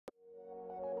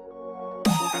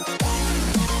If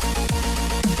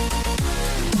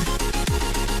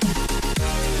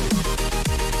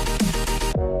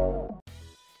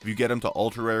you get him to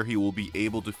Ultra Rare, he will be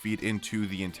able to feed into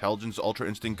the Intelligence Ultra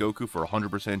Instinct Goku for a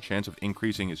 100% chance of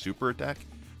increasing his super attack.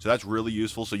 So that's really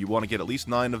useful. So you want to get at least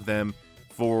 9 of them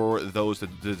for those to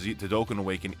Dokkan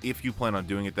Awaken if you plan on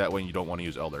doing it that way and you don't want to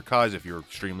use Elder Kais. If you're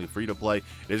extremely free to play,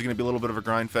 it is going to be a little bit of a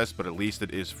grind fest, but at least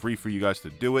it is free for you guys to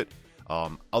do it.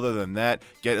 Other than that,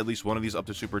 get at least one of these up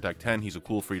to Super Attack 10. He's a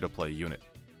cool free to play unit.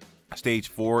 Stage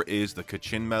 4 is the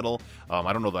Kachin medal.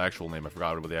 I don't know the actual name. I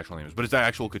forgot what the actual name is, but it's the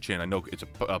actual Kachin. I know it's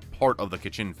a part of the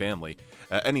Kachin family.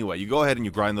 Anyway, you go ahead and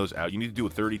you grind those out. You need to do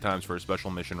it 30 times for a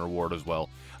special mission reward as well.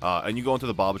 And you go into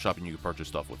the Baba shop and you can purchase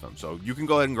stuff with them. So you can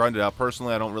go ahead and grind it out.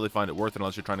 Personally, I don't really find it worth it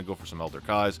unless you're trying to go for some Elder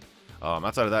Kais.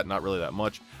 Outside of that, not really that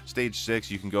much. Stage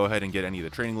 6, you can go ahead and get any of the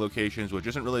training locations, which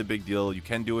isn't really a big deal. You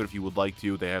can do it if you would like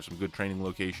to. They have some good training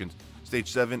locations.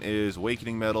 Stage 7 is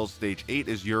Awakening Medals. Stage 8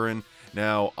 is Urine.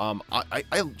 Now,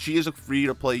 she is a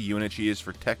free-to-play unit. She is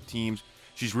for tech teams.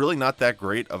 She's really not that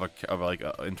great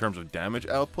in terms of damage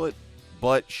output,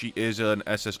 but she is an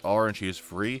SSR and she is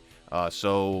free.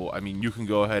 So, I mean, you can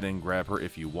go ahead and grab her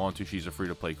if you want to. She's a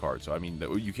free-to-play card. So, I mean,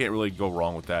 you can't really go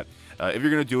wrong with that. If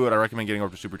you're going to do it, I recommend getting her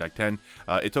up to Super Attack 10.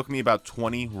 It took me about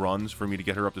 20 runs for me to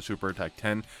get her up to Super Attack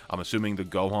 10. I'm assuming the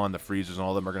Gohan, the Freezes, and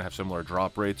all of them are going to have similar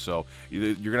drop rates. So,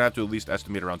 you're going to have to at least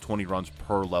estimate around 20 runs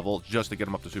per level just to get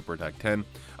them up to Super Attack 10,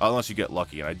 unless you get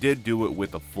lucky. And I did do it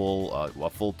with a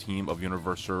full team of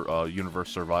Universe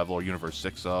Survival or Universe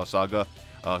 6 Saga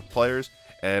players,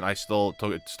 and it still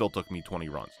took me 20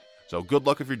 runs. So good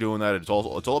luck if you're doing that. It's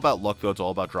all about luck though. It's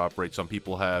all about drop rate. Some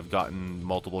people have gotten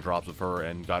multiple drops of her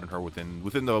and gotten her within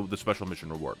the special mission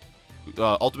reward.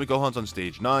 Ultimate Gohan's on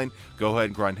stage 9. Go ahead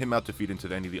and grind him out to feed into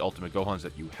any of the Ultimate Gohans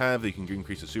that you have. They can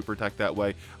increase the super attack that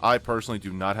way. I personally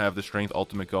do not have the strength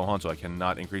Ultimate Gohan, so I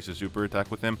cannot increase the super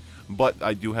attack with him. But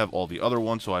I do have all the other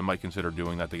ones, so I might consider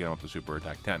doing that to get him up to Super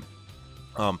Attack 10.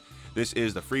 This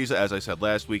is the Frieza, as I said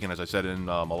last week, and as I said in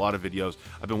a lot of videos.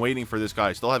 I've been waiting for this guy.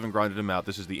 I still haven't grinded him out.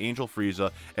 This is the Angel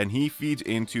Frieza, and he feeds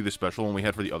into the special one we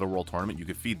had for the Otherworld Tournament. You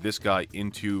could feed this guy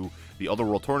into the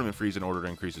Otherworld Tournament Frieza in order to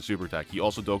increase his super attack. He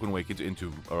also Dokkan Awakens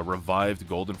into a revived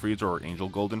Golden Frieza or Angel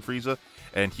Golden Frieza,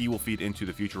 and he will feed into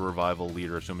the future Revival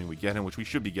Leader, assuming we get him, which we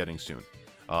should be getting soon.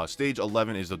 Stage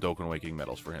 11 is the Dokkan Awakening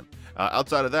medals for him.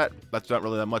 Outside of that, that's not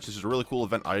really that much. This is a really cool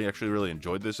event. I actually really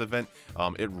enjoyed this event.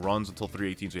 It runs until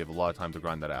 3/18, so you have a lot of time to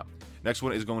grind that out. Next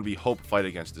one is going to be Hope Fight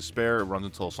Against Despair. It runs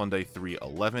until Sunday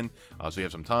 3/11, so you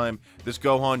have some time. This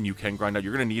Gohan, you can grind out.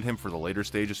 You're going to need him for the later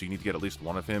stages, so you need to get at least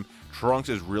one of him. Trunks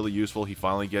is really useful. He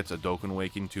finally gets a Dokkan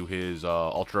Awakening to his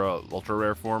ultra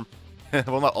rare form.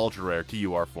 Well, not ultra rare,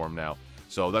 TUR form now.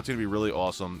 So that's going to be really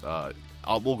awesome.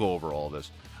 We'll go over all of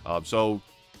this. So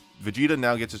Vegeta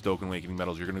now gets his Dokkan Awakening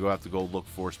medals. You're going to have to go look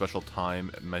for special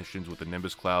time missions with the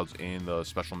Nimbus Clouds in the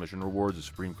special mission rewards, the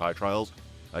Supreme Kai Trials.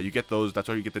 You get those, that's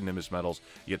how you get the Nimbus medals.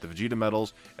 You get the Vegeta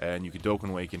medals, and you can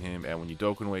Dokkan Awaken him, and when you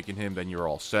Dokkan Awaken him, then you're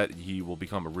all set. He will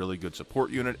become a really good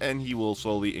support unit, and he will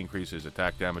slowly increase his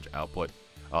attack damage output.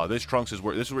 This is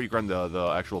where you grind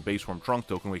the actual base form Trunks.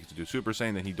 Dokkan Awakens to do Super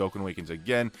Saiyan, then he Dokkan Awakens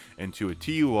again into a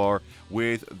TUR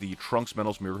with the Trunks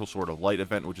Medals Miracle Sword of Light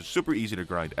event, which is super easy to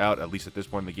grind out, at least at this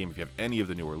point in the game. If you have any of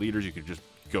the newer leaders, you can just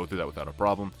go through that without a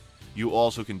problem. You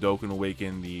also can Dokkan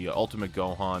Awaken the Ultimate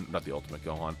Gohan, not the Ultimate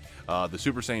Gohan, the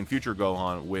Super Saiyan Future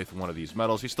Gohan with one of these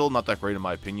medals. He's still not that great in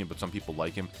my opinion, but some people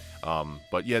like him.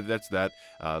 But yeah, that's that.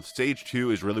 Stage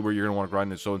 2 is really where you're going to want to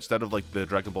grind it. So instead of like the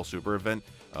Dragon Ball Super event,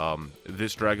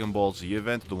 this Dragon Ball Z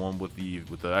event, the one with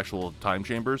the actual time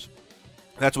chambers,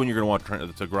 that's when you're going to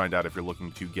want to grind out if you're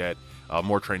looking to get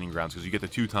more training grounds, because you get the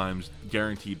 2 times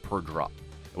guaranteed per drop,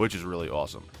 which is really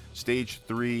awesome. Stage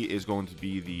 3 is going to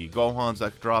be the Gohans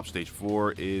that drop. Stage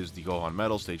 4 is the Gohan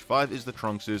medals. Stage 5 is the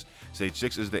Trunkses. Stage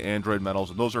 6 is the Android medals,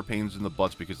 and those are pains in the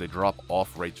butts because they drop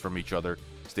off rates from each other.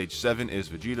 Stage 7 is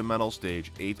Vegeta medals.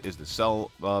 Stage 8 is the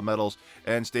Cell medals.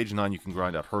 And Stage 9 you can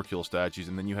grind out Hercule statues.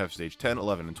 And then you have Stage 10,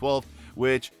 11, and 12,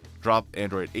 which drop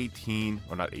Android 18,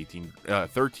 or not 18,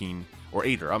 13, or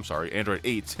 8er, I'm sorry, Android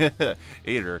 8,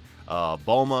 8er,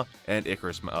 Bulma, and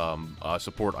Icarus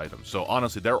support items. So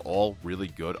honestly, they're all really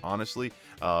good, honestly.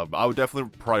 I would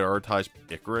definitely prioritize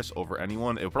Icarus over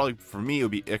anyone. It would probably, for me, it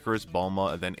would be Icarus,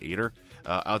 Bulma, and then 8er.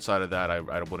 Outside of that, I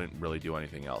wouldn't really do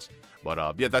anything else.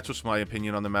 But yeah, that's just my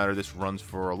opinion on the matter. This runs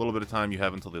for a little bit of time. You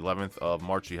have until the 11th of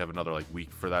March. So you have another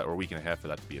week for that, or week and a half for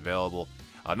that to be available.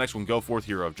 Next one, Go Forth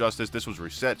Hero of Justice. This was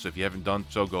reset, so if you haven't done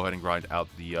so, go ahead and grind out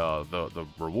the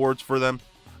rewards for them.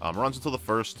 Runs until the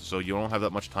 1st, so you don't have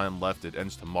that much time left. It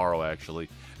ends tomorrow, actually.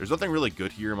 There's nothing really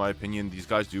good here, in my opinion. These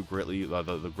guys do greatly.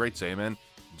 The Great Saiyaman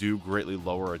do greatly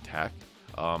lower attack.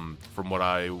 From what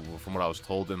I was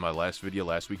told in my last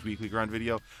week's weekly grind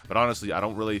video. But honestly, I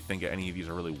don't really think any of these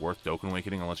are really worth Dokkan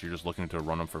Awakening unless you're just looking to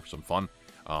run them for some fun.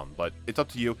 But it's up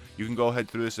to you. You can go ahead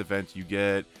through this event. You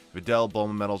get Videl,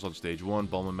 Bulma medals on stage 1,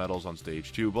 Bulma medals on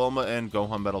stage 2, Bulma and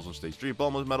Gohan medals on stage 3,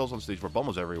 Bulma medals on stage 4,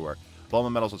 Bulma's everywhere.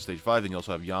 Bulma medals on stage 5, then you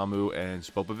also have Yamu and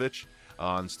Spopovich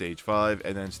on stage 5,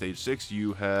 and then stage 6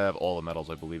 you have all the medals,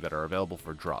 I believe, that are available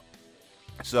for drop.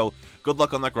 So, good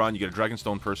luck on that grind. You get a Dragon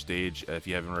Stone per stage if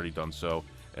you haven't already done so.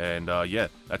 And, yeah,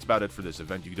 that's about it for this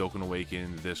event. You Dokkan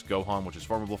Awaken this Gohan, which is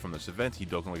farmable from this event. He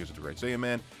Dokkan Awakens into Great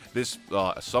Saiyaman. This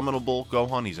summonable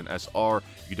Gohan, he's an SR.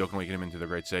 You Dokkan Awaken him into the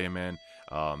Great Saiyaman.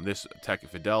 This Tech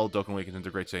Videl, Dokkan Awakens into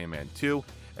Great Saiyaman 2.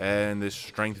 And this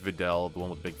Strength Videl, the one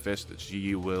with the big fist,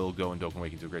 she will go and Dokkan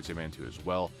Awaken into Great Saiyaman 2 as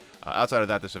well. Outside of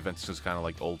that, this event is just kind of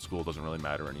like old school, doesn't really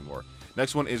matter anymore.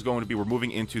 Next one is going to be, we're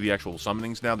moving into the actual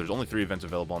summonings now. There's only 3 events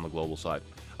available on the global side.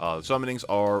 The summonings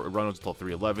are run until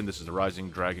 311. This is the Rising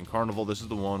Dragon Carnival. This is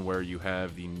the one where you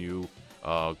have the new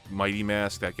Mighty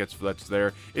Mask that's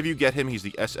there. If you get him, he's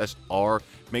the SSR.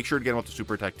 Make sure to get him up to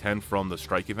Super Attack 10 from the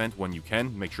Strike event when you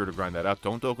can. Make sure to grind that out.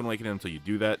 Don't Dokkan Awaken him until you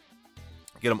do that.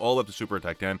 Get him all up to Super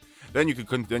Attack 10. Then you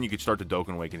could start to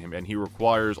Dokkan Awaken him, and he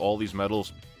requires all these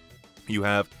medals. You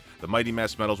have the Mighty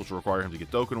Mask medals, which will require him to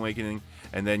get Dokkan Awakening,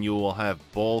 and then you will have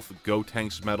both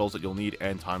Gotenks medals that you'll need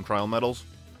and Time Trial medals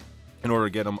in order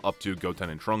to get him up to Goten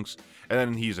and Trunks, and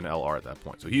then he's an LR at that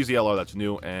point. So he's the LR that's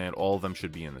new, and all of them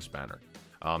should be in this banner.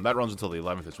 That runs until the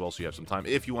 11th as well, so you have some time.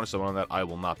 If you want to summon on that, I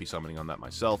will not be summoning on that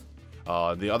myself.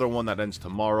 The other one that ends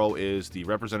tomorrow is the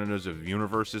Representatives of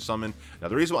Universes summon. Now,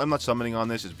 the reason why I'm not summoning on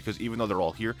this is because even though they're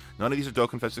all here, none of these are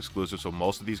Dokkan Fest exclusive, so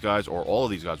most of these guys, or all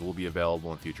of these guys, will be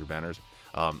available in future banners.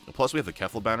 Plus, we have the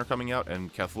Kefla banner coming out,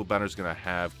 and Kefla banner is going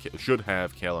to should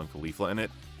have Kale and Caulifla in it,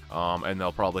 and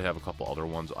they'll probably have a couple other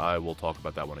ones. I will talk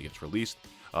about that when it gets released.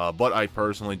 But I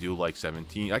personally do like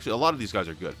 17. Actually, a lot of these guys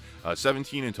are good.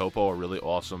 17 and Topo are really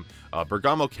awesome.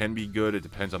 Bergamo can be good. It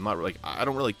depends. I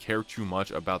don't really care too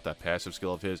much about that passive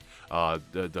skill of his,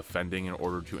 the defending in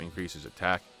order to increase his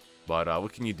attack. But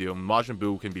what can you do? Majin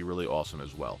Buu can be really awesome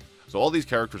as well. So all these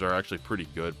characters are actually pretty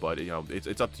good, but you know,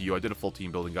 it's up to you. I did a full team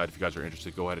building guide. If you guys are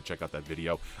interested, go ahead and check out that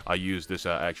video. I used this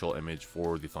actual image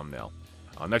for the thumbnail.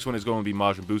 Next one is going to be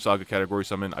Majin Buu Saga category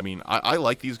summon. I mean, I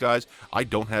like these guys. I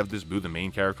don't have this Buu, the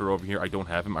main character over here. I don't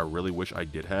have him. I really wish I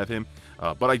did have him,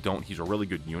 but I don't. He's a really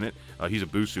good unit. He's a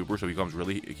Buu super, so he comes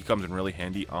in really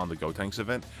handy on the Gotenks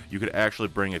event. You could actually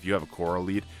bring, if you have a Korra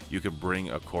lead, you could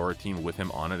bring a Korra team with him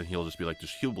on it, and he'll just be like,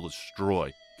 he will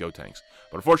destroy Gotenks.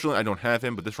 But unfortunately, I don't have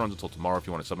him, but this runs until tomorrow. If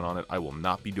you want to summon on it, I will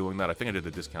not be doing that. I think I did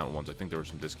the discount ones. I think there were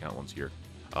some discount ones here.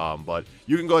 But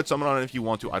you can go ahead and summon on it if you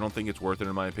want to. I don't think it's worth it,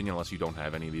 in my opinion, unless you don't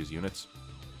have any of these units.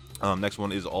 Next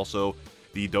one is also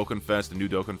the Dokkan Fest, the new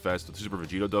Dokkan Fest. The Super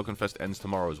Vegito Dokkan Fest ends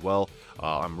tomorrow as well.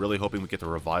 I'm really hoping we get the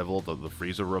revival, the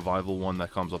Frieza revival one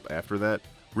that comes up after that.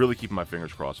 Really keeping my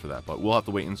fingers crossed for that, but we'll have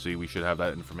to wait and see. We should have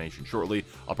that information shortly.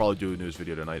 I'll probably do a news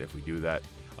video tonight if we do that.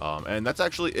 And that's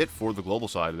actually it for the global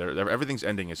side. Everything's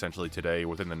ending essentially today,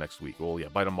 within the next week. Well, yeah,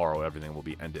 by tomorrow, everything will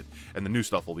be ended. And the new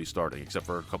stuff will be starting, except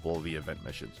for a couple of the event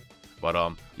missions.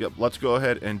 But, yeah, let's go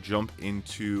ahead and jump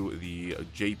into the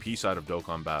JP side of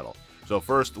Dokkan Battle. So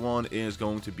first one is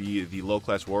going to be the Low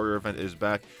Class Warrior event is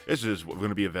back. This is going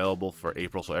to be available for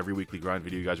April, so every weekly grind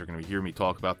video you guys are going to hear me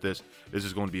talk about this. This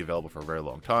is going to be available for a very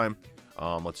long time.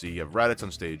 Let's see, you have Raditz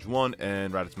on stage 1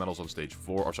 and Raditz medals on stage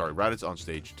 4. Or sorry, Raditz on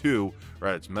stage 2,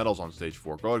 Raditz medals on stage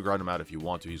 4. Go ahead and grind him out if you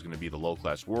want to. He's going to be the Low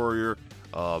Class Warrior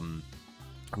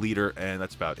leader, and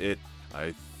that's about it.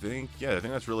 I think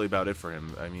that's really about it for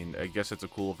him. I mean, I guess it's a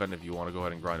cool event if you want to go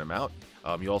ahead and grind him out.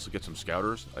 You also get some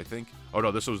Scouters, I think. Oh,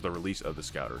 no, this was the release of the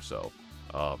Scouter, so...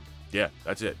 yeah,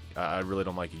 that's it. I really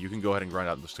don't like it. You can go ahead and grind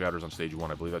out the Scouters on stage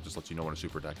 1. I believe that just lets you know when a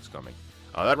super attack is coming.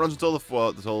 That runs until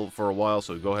for a while,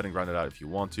 so go ahead and grind it out if you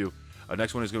want to.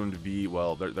 Next one is going to be,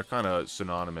 well, they're kind of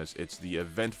synonymous. It's the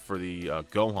event for the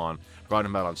Gohan. Grind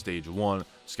him out on stage 1,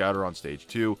 Scouter on stage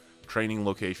 2, training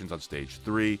locations on stage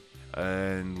 3,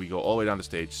 and we go all the way down to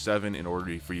stage 7 in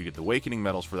order for you to get the Awakening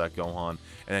medals for that Gohan. And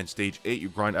then stage 8, you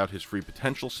grind out his free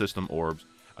potential system orbs.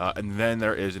 And then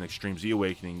there is an Extreme Z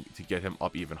Awakening to get him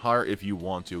up even higher if you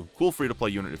want to. Cool free-to-play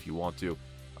unit if you want to.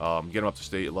 Get him up to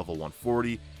state level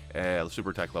 140,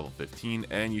 super attack level 15,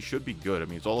 and you should be good. I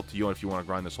mean, it's all up to you if you want to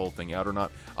grind this whole thing out or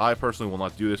not. I personally will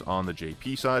not do this on the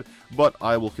JP side, but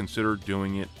I will consider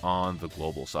doing it on the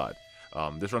global side.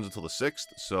 This runs until the 6th,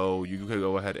 so you can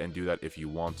go ahead and do that if you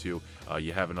want to.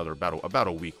 You have another about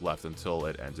a week left until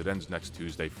it ends. It ends next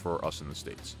Tuesday for us in the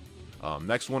States.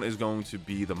 Next one is going to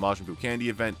be the Majin Buu Candy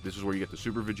event. This is where you get the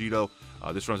Super Vegito.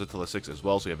 This runs until the 6th as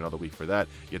well, so you have another week for that.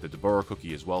 You get the Deborah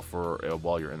cookie as well for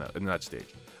while you're in that stage.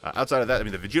 Outside of that, I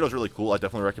mean, the Vegito's really cool. I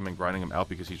definitely recommend grinding him out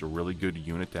because he's a really good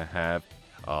unit to have.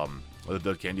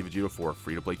 The Candy Vegito for a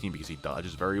free-to-play team because he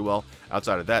dodges very well.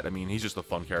 Outside of that, I mean, he's just a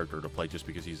fun character to play just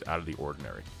because he's out of the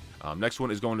ordinary. Next one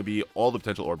is going to be all the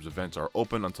potential orbs events are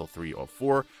open until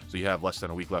 3/04, so you have less than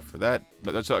a week left for that.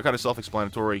 But that's kind of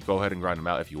self-explanatory. Go ahead and grind them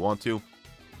out if you want to.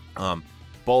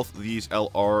 Both these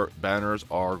LR banners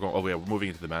are going. Oh yeah, we're moving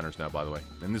into the banners now, by the way.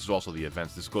 And this is also the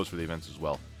events. This goes for the events as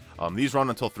well. These run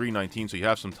until 3/19, so you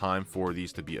have some time for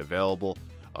these to be available.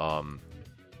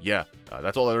 Yeah,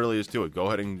 that's all that really is to it. Go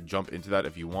ahead and jump into that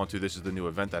if you want to. This is the new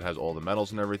event that has all the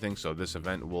medals and everything, so this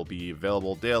event will be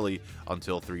available daily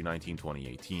until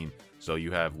 3/19/2018. So you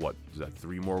have, what, is that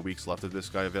 3 more weeks left of this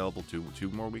guy available? Two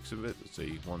more weeks of it? Let's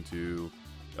see, 1, 2...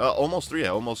 almost 3, yeah,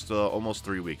 almost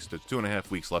 3 weeks. There's 2.5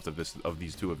 weeks left of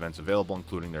these 2 events available,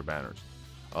 including their banners.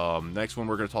 Next one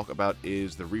we're going to talk about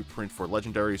is the reprint for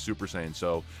Legendary Super Saiyan.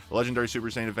 So, the Legendary Super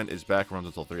Saiyan event is back, runs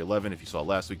until 3/11. If you saw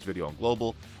last week's video on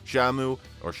Global, Shamo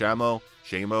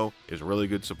is a really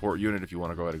good support unit if you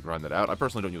want to go ahead and grind that out. I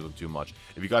personally don't use them too much.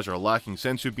 If you guys are lacking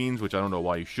Sensu Beans, which I don't know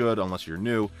why you should unless you're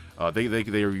new,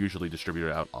 they are usually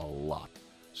distributed out a lot.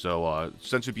 So,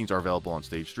 Sensu Beans are available on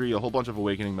Stage 3. A whole bunch of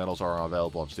Awakening Medals are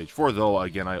available on Stage 4, though,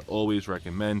 again, I always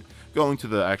recommend going to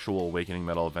the actual Awakening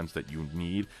Medal events that you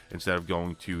need, instead of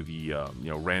going to the,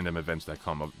 random events that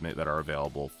that are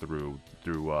available through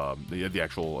the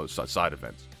actual side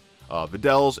events.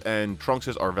 Videls and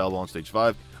Trunkses are available on Stage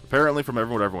 5. Apparently, from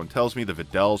what everyone tells me, the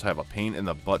Videls have a pain in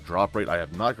the butt drop rate. I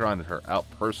have not grinded her out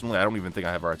personally. I don't even think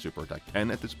I have her at Super Attack 10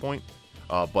 at this point.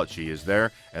 But she is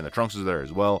there, and the Trunks is there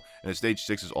as well. And at Stage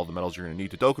 6 is all the medals you're going to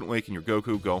need to Dokkan Awaken your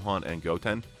Goku, Gohan, and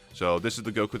Goten. So this is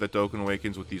the Goku that Dokkan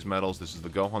Awakens with these medals, this is the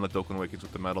Gohan that Dokkan Awakens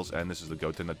with the medals, and this is the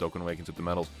Goten that Dokkan Awakens with the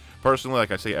medals. Personally, like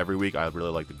I say every week, I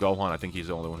really like the Gohan. I think he's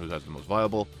the only one who has the most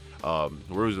viable.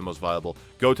 Who's the most viable.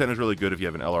 Goten is really good if you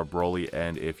have an LR Broly,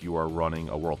 and if you are running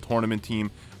a World Tournament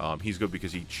team. He's good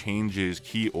because he changes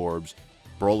key orbs.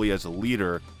 Broly as a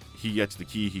leader, he gets the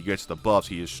key, he gets the buffs,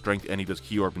 he has strength, and he does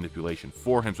key orb manipulation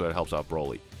for him, so that helps out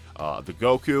Broly. The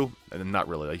Goku, and not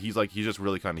really, he's just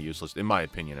really kind of useless, in my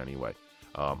opinion anyway.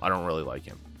 I don't really like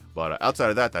him. But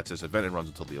outside of that, that's this event. It runs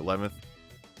until the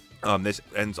 11th. This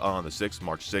ends on the 6th.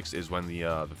 March 6th is when the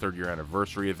 3rd year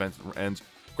anniversary event ends.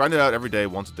 Grind it out every day,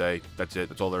 once a day. That's it.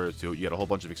 That's all there is to it. You get a whole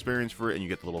bunch of experience for it, and you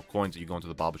get the little coins that you go into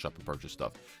the Baba Shop and purchase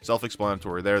stuff.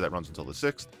 Self-explanatory there. That runs until the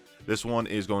 6th. This one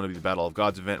is going to be the Battle of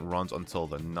Gods event. Runs until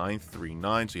the 9th,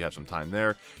 3/9, so you have some time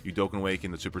there. You Dokkan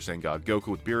Awaken the Super Saiyan God Goku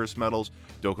with Beerus medals.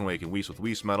 Dokkan Awaken Whis with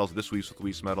Whis medals. This Whis with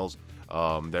Whis medals.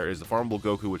 There is the Farmable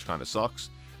Goku, which kind of sucks.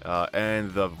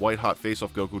 And the White Hot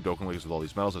Face-Off Goku Dokkan Awakens with all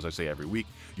these medals, as I say every week.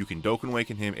 You can Dokkan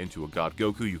Awaken him into a God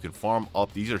Goku. You can farm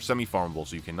up. These are semi-farmable,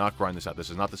 so you cannot grind this out.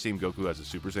 This is not the same Goku as the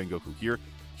Super Saiyan Goku here.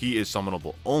 He is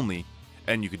summonable only,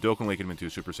 and you can Dokkan Awaken him into a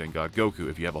Super Saiyan God Goku.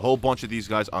 If you have a whole bunch of these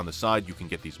guys on the side, you can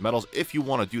get these medals if you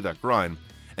want to do that grind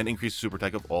and increase the super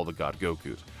attack of all the God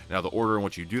Gokus. Now, the order in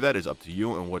which you do that is up to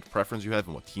you and what preference you have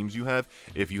and what teams you have.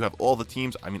 If you have all the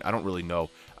teams, I mean, I don't really know.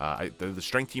 The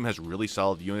strength team has really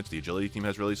solid units. The agility team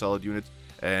has really solid units.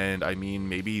 And, I mean,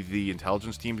 maybe the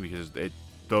intelligence team, because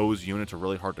those units are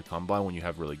really hard to come by when you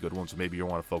have really good ones. So maybe you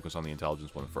want to focus on the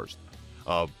intelligence one first.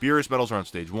 Beerus medals are on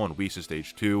Stage 1, Whis is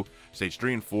Stage 2. Stage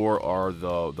 3 and 4 are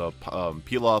the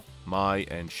Pilaf, Mai,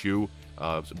 and Shu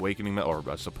awakening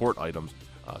or support items.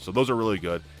 So those are really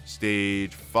good.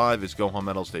 Stage 5 is Gohan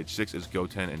medals. Stage 6 is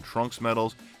Goten and Trunks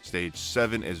medals. Stage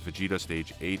 7 is Vegeta.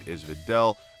 Stage 8 is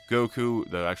Videl. Goku,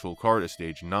 the actual card, is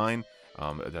Stage 9.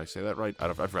 Did I say that right?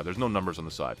 I forgot. There's no numbers on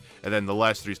the side. And then the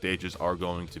last 3 stages are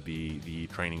going to be the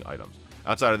training items.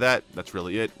 Outside of that, that's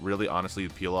really it. Really, honestly,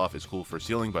 the peel-off is cool for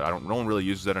sealing, but no one really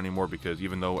uses that anymore because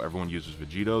even though everyone uses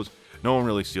Vegetos, no one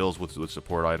really seals with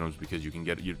support items because you can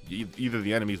get either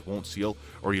the enemies won't seal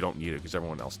or you don't need it because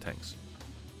everyone else tanks.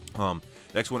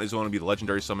 Next one is going to be the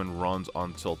Legendary Summon runs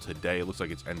until today. It looks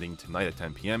like it's ending tonight at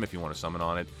 10 p.m. if you want to summon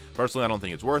on it. Personally, I don't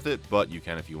think it's worth it, but you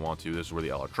can if you want to. This is where the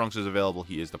LR Trunks is available.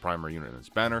 He is the primary unit in this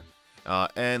banner.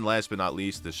 And last but not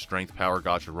least, the Strength Power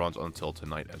Gacha runs until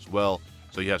tonight as well.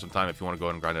 So you have some time if you want to go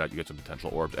ahead and grind it out. You get some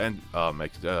potential orbs and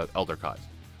Elder Kais.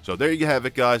 So there you have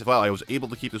it, guys. Wow, I was able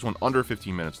to keep this one under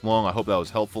 15 minutes long. I hope that was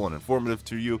helpful and informative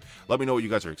to you. Let me know what you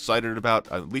guys are excited about.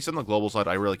 At least on the global side,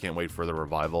 I really can't wait for the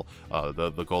revival,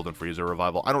 the Golden Frieza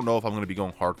revival. I don't know if I'm going to be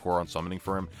going hardcore on summoning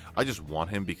for him. I just want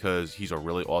him because he's a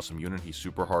really awesome unit. He's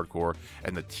super hardcore,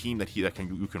 and the team that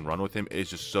you can run with him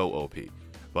is just so OP.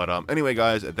 But anyway,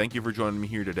 guys, thank you for joining me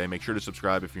here today. Make sure to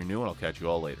subscribe if you're new, and I'll catch you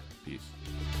all later. Peace.